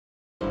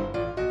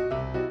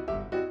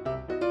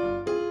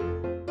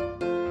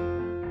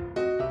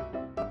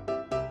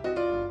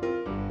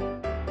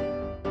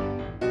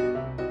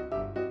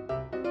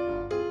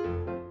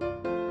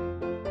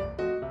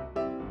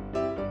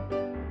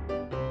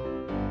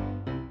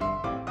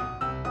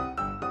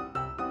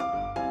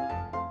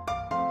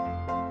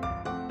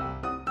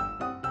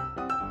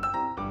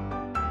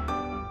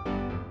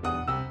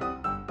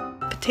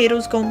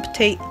Potatoes gon'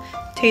 potate,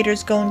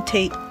 taters gon'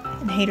 tate,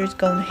 and haters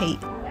gon' hate.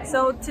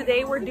 So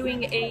today we're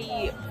doing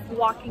a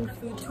walking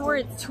food tour.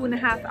 It's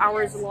 2.5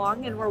 hours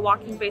long and we're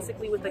walking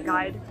basically with a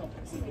guide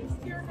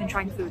and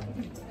trying food.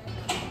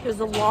 There's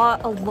a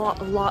lot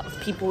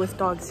of people with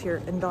dogs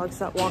here, and dogs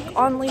that walk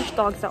on leash,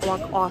 dogs that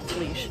walk off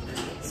leash.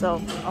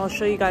 So I'll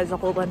show you guys a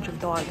whole bunch of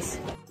dogs.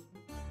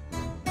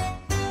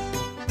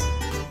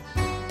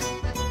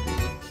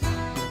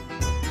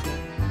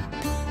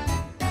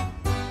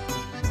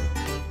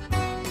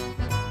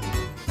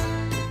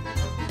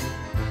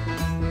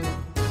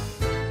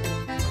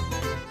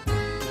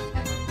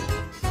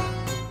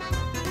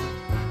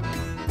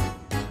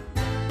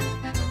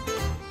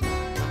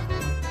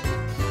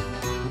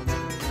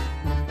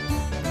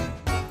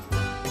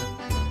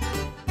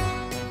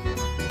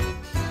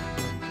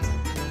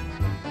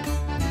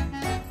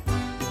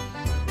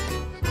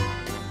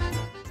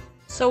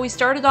 So we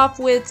started off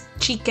with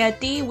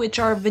cicchetti, which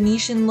are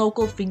Venetian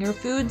local finger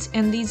foods,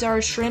 and these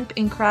are shrimp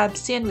and crab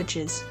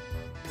sandwiches.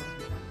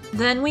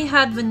 Then we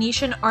had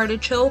Venetian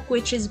artichoke,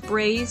 which is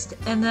braised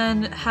and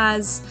then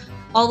has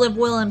olive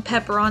oil and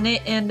pepper on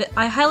it, and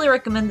I highly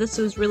recommend this.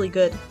 It was really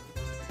good.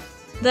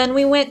 Then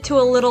we went to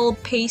a little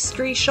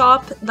pastry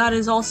shop that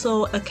is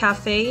also a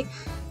cafe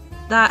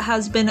that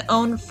has been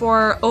owned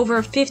for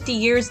over 50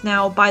 years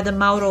now by the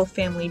Mauro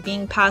family,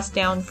 being passed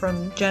down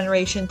from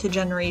generation to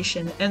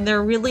generation, and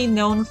they're really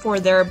known for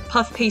their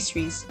puff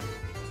pastries.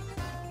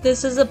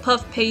 This is a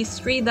puff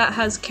pastry that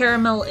has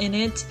caramel in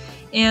it,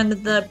 and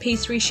the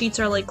pastry sheets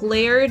are like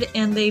layered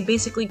and they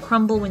basically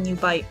crumble when you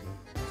bite.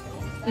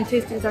 It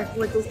tastes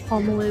exactly like those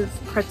Palmolive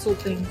pretzel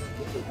things.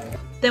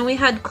 Then we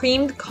had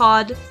creamed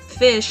cod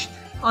fish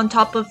on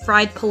top of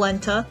fried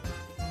polenta.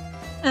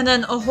 And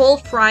then a whole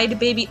fried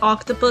baby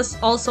octopus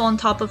also on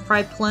top of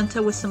fried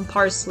polenta with some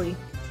parsley.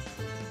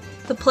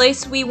 The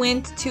place we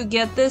went to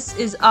get this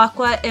is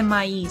Acqua e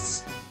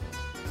Mais.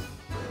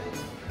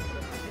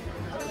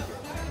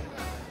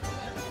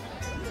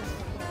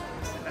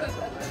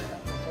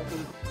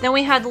 Then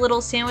we had little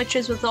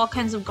sandwiches with all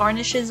kinds of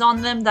garnishes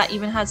on them that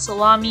even had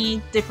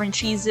salami, different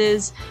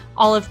cheeses,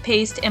 olive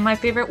paste, and my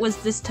favorite was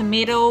this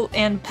tomato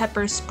and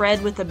pepper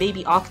spread with a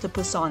baby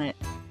octopus on it.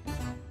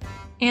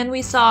 And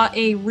we saw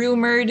a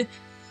rumored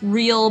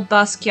real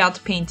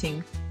Basquiat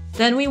painting.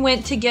 Then we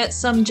went to get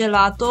some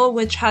gelato,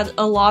 which had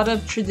a lot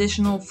of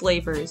traditional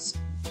flavors.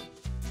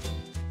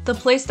 The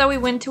place that we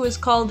went to is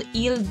called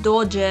Il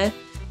Doge,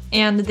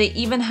 and they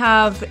even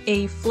have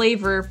a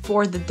flavor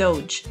for the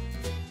Doge.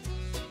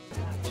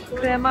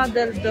 Crema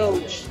del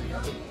Doge.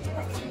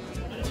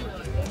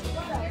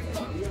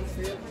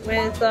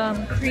 With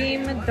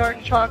cream,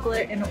 dark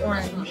chocolate, and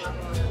orange.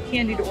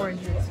 Candied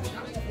oranges.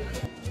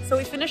 So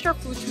we finished our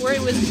food tour.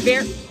 It was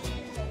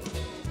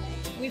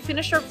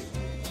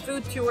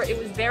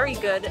very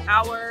good.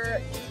 Our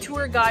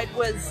tour guide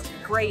was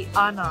great,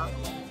 Anna.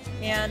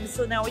 And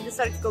so now we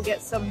decided to go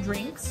get some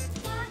drinks.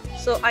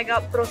 So I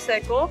got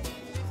Prosecco,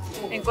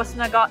 and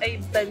Cosina got a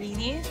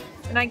Bellini.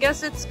 And I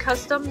guess it's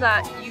custom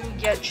that you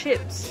get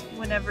chips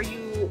whenever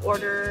you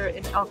order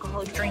an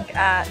alcoholic drink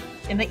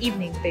in the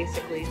evening,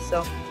 basically.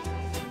 So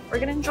we're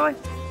gonna enjoy.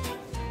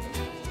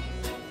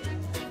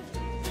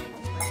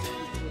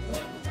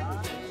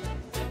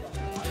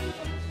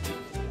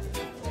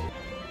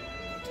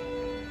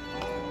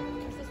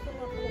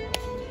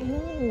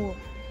 Oh,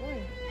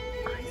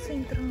 ay,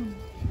 centrão.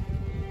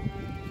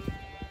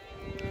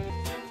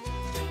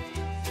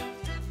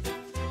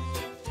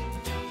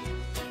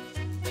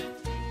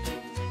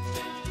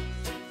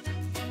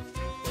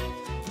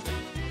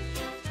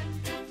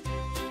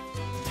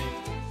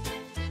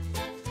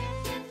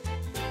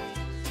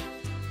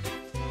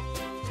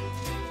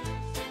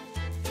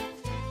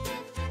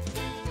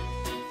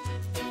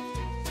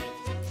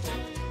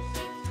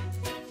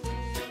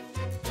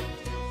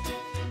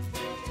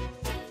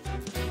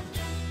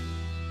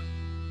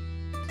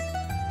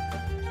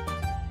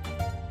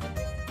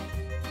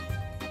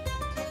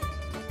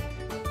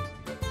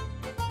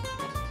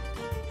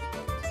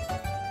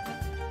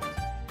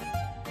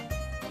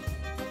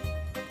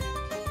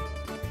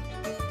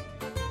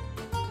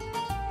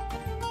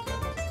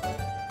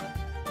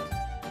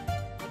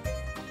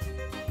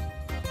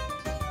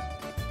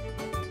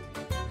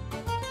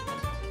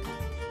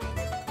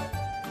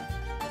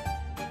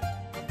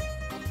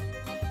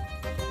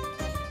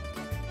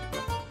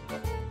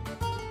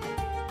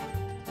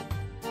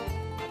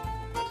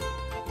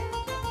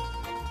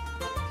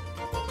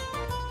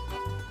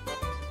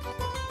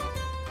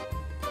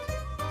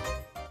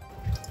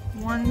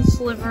 One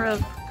sliver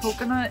of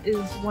coconut is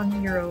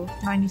 €1,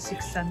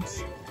 96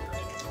 cents.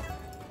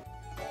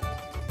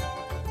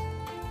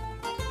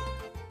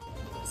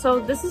 So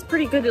this is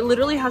pretty good. It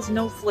literally has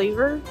no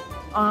flavor,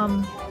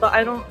 but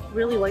I don't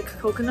really like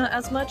coconut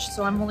as much,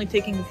 so I'm only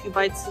taking a few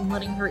bites and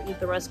letting her eat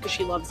the rest because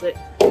she loves it.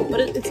 But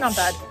it's not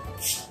bad.